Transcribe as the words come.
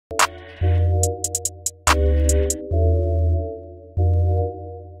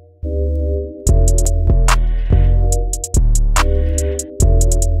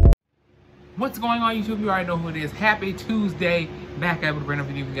going on, YouTube? You already know who it is. Happy Tuesday. Back able to bring up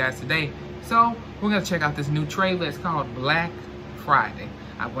with you guys today. So we're gonna check out this new trailer. It's called Black Friday.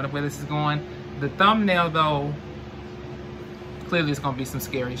 I wonder where this is going. The thumbnail though, clearly it's gonna be some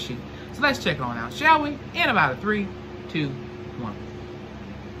scary shit. So let's check it on out, shall we? In about a 3, 2, 1.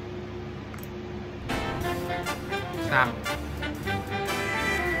 Stop.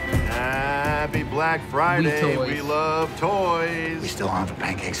 Happy Black Friday. We love toys. We still on for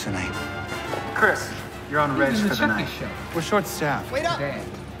pancakes tonight. Chris, you're on reg for the night. Show. We're short-staffed. Wait up. Dad.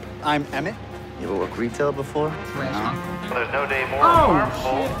 I'm Emmett. You ever worked retail before? Slash uncle. There's no day more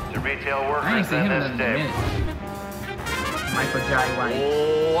harmful to retail I ain't workers seen him than in this a day. minute. Michael Jai White.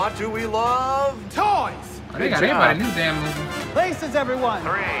 Oh, what do we love? Toys. Oh, they got everybody in this damn movie. Places, everyone.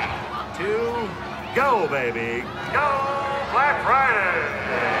 3, 2, go, baby. Go, Black Friday.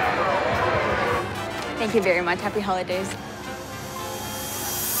 Thank you very much. Happy holidays.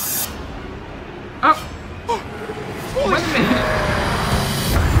 Oh. Wait a minute.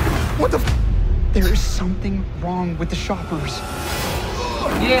 What the f? There is something wrong with the shoppers.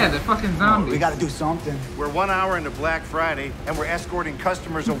 Yeah, the fucking zombies. We gotta do something. We're 1 hour into Black Friday, and we're escorting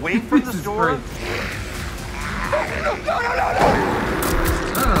customers away from the This is store.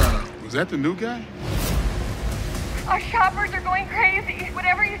 Was that the new guy? Our shoppers are going crazy.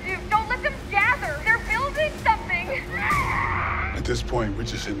 Whatever you do, don't let them gather. They're building something. At this point, we're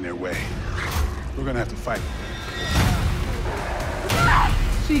just in their way. We're gonna have to fight.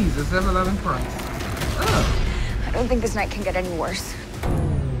 Jesus, 7-Eleven price. I don't think this night can get any worse.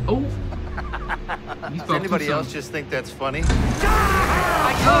 Oh. Does anybody else just think that's funny?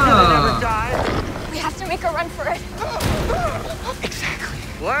 We have to make a run for it. Exactly.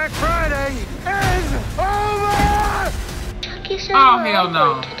 Black Friday is over! Oh, hell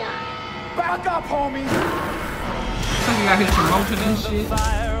no. Back up, homies. So you got his promotion and shit.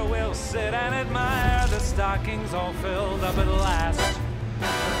 Fire will sit and admire the stockings all filled up at last.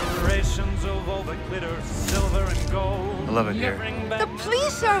 Decorations of all the glitter, silver and gold. I love it here. The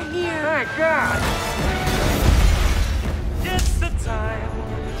police are here. Thank God! It's the time.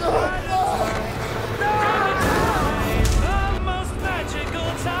 The most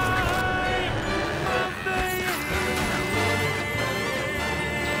magical time of the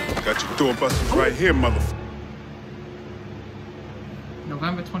year. Got your doorbusters right here, motherfucker.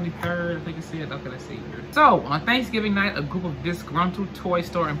 November 23rd, I think it said. Okay, let's see here. So, on Thanksgiving night, a group of disgruntled toy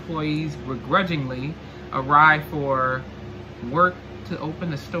store employees begrudgingly arrived for work to open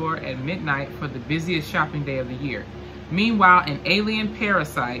the store at midnight for the busiest shopping day of the year. Meanwhile, an alien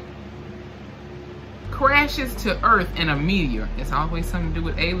parasite crashes to Earth in a meteor. It's always something to do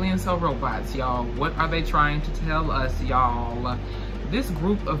with aliens or robots, y'all. What are they trying to tell us, y'all? This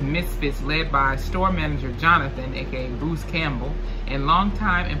group of misfits, led by store manager Jonathan, aka Bruce Campbell, and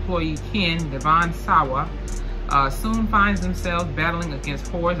longtime employee Ken Devon Sawa, soon finds themselves battling against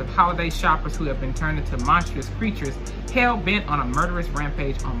hordes of holiday shoppers who have been turned into monstrous creatures hell-bent on a murderous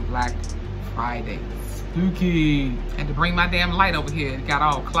rampage on Black Friday. Spooky. Had to bring my damn light over here. It got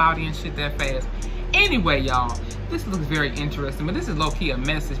all cloudy and shit that fast. Anyway, y'all, this looks very interesting, but this is low-key a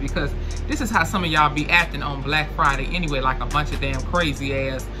message because this is how some of y'all be acting on Black Friday anyway, like a bunch of damn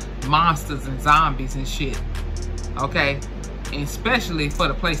crazy-ass monsters and zombies and shit, okay? And especially for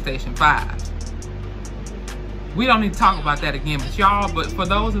the PlayStation 5. We don't need to talk about that again, but for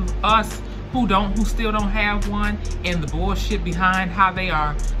those of us who still don't have one, and the bullshit behind how they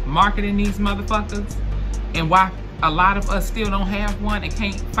are marketing these motherfuckers, and why a lot of us still don't have one and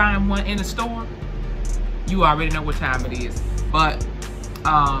can't find one in the store, you already know what time it is. But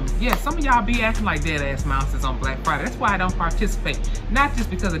yeah, some of y'all be acting like dead ass monsters on Black Friday. That's why I don't participate. Not just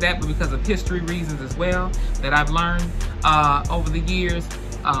because of that, but because of history reasons as well that I've learned over the years,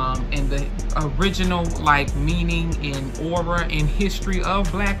 and the original like meaning and aura and history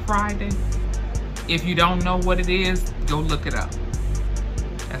of Black Friday. If you don't know what it is, go look it up.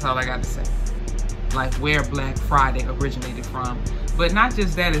 That's all I got to say. Like where Black Friday originated from. But not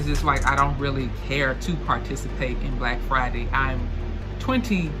just that, it's just like I don't really care to participate in Black Friday. I'm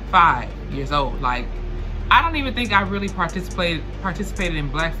 25 years old. Like I don't even think I really participated in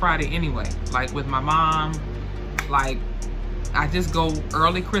Black Friday anyway. Like with my mom, like I just go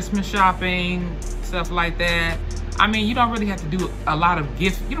early Christmas shopping, stuff like that. I mean, you don't really have to do a lot of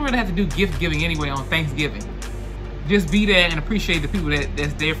gift. You don't really have to do gift giving anyway on Thanksgiving. Just be there and appreciate the people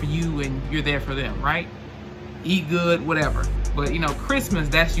that's there for you and you're there for them, right? Eat good, whatever. But you know, Christmas,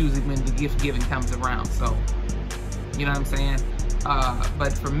 that's usually when the gift giving comes around. So, you know what I'm saying?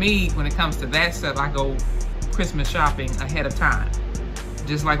 But for me, when it comes to that stuff, I go Christmas shopping ahead of time.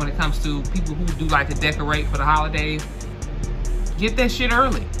 Just like when it comes to people who do like to decorate for the holidays, Get that shit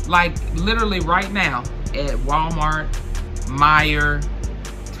early. Like literally right now at Walmart, Meijer,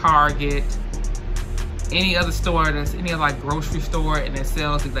 Target, any other store that's any other like grocery store and that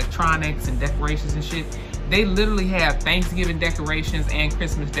sells electronics and decorations and shit. They literally have Thanksgiving decorations and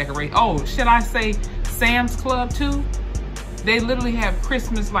Christmas decorations. Oh, should I say Sam's Club too? They literally have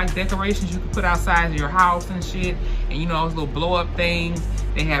Christmas like decorations you can put outside of your house and shit. And you know, those little blow up things.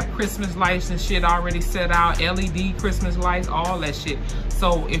 They have Christmas lights and shit already set out, LED Christmas lights, all that shit.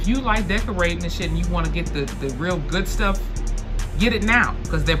 So if you like decorating and shit and you want to get the real good stuff, get it now,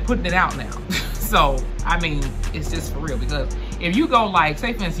 because they're putting it out now. So, I mean, it's just for real, because if you go like,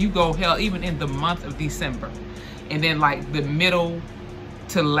 say for instance, you go hell even in the month of December, and then like the middle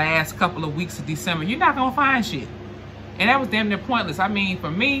to last couple of weeks of December, you're not gonna find shit. And that was damn near pointless. I mean, for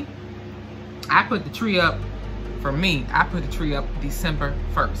me, I put the tree up December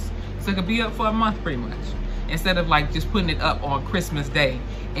 1st. So it could be up for a month pretty much. Instead of like just putting it up on Christmas Day,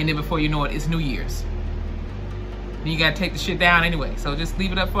 and then before you know it, it's New Year's. Then you gotta take the shit down anyway. So just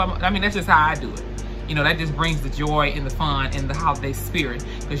leave it up for a month. I mean, that's just how I do it. You know, that just brings the joy and the fun and the holiday spirit,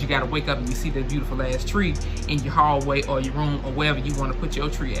 because you gotta wake up and you see that beautiful ass tree in your hallway or your room or wherever you wanna put your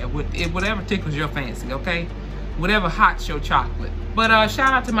tree at. Whatever tickles your fancy, okay? Whatever hots your chocolate. But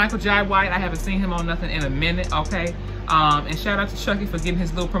shout out to Michael Jai White. I haven't seen him on nothing in a minute, okay? And shout out to Chucky for getting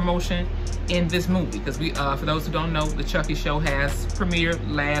his little promotion in this movie, because we, for those who don't know, the Chucky show has premiered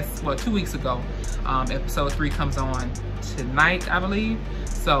 2 weeks ago. Episode 3 comes on tonight, I believe.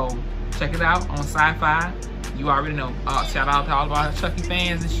 So check it out on Sci-Fi. You already know. Shout out to all of our Chucky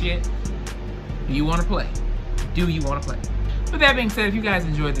fans and shit. Do you want to play? Do you want to play? With that being said, if you guys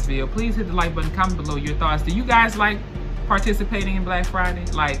enjoyed this video, please hit the like button, comment below your thoughts. Do you guys like participating in Black Friday?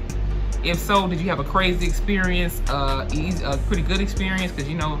 Like, if so, did you have a crazy experience, a pretty good experience? Because,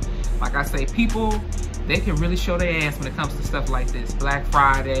 you know, like I say, people, they can really show their ass when it comes to stuff like this. Black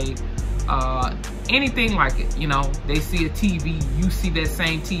Friday, anything like it. You know, they see a TV, you see that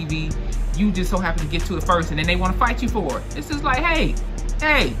same TV, you just so happen to get to it first, and then they want to fight you for it. It's just like, hey,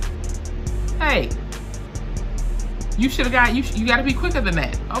 you should have got, you got to be quicker than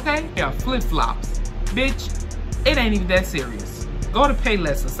that, okay? Yeah, flip-flops. Bitch, it ain't even that serious. Go to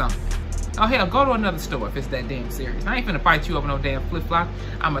Payless or something. Oh hell, go to another store if it's that damn serious. I ain't finna fight you over no damn flip-flop.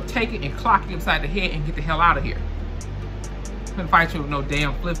 I'ma take it and clock you upside the head and get the hell out of here. I'm finna fight you with no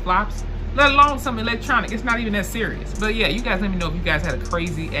damn flip-flops. Let alone some electronic. It's not even that serious. But yeah, you guys let me know if you guys had a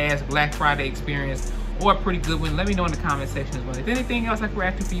crazy ass Black Friday experience or a pretty good one. Let me know in the comment section as well. If anything else I can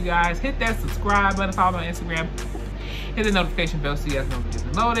react to for you guys, hit that subscribe button, follow me on Instagram, hit the notification bell so you guys know when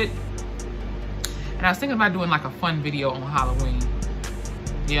videos are loaded. And I was thinking about doing like a fun video on Halloween.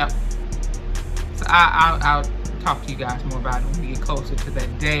 Yep. So I'll talk to you guys more about it when we get closer to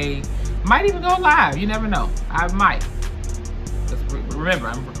that day. Might even go live. You never know. I might. Just remember,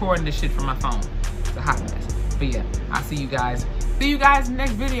 I'm recording this shit from my phone. It's a hot mess. But yeah, I'll see you guys. See you guys in the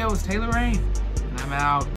next video. It's Taylor Rain. And I'm out.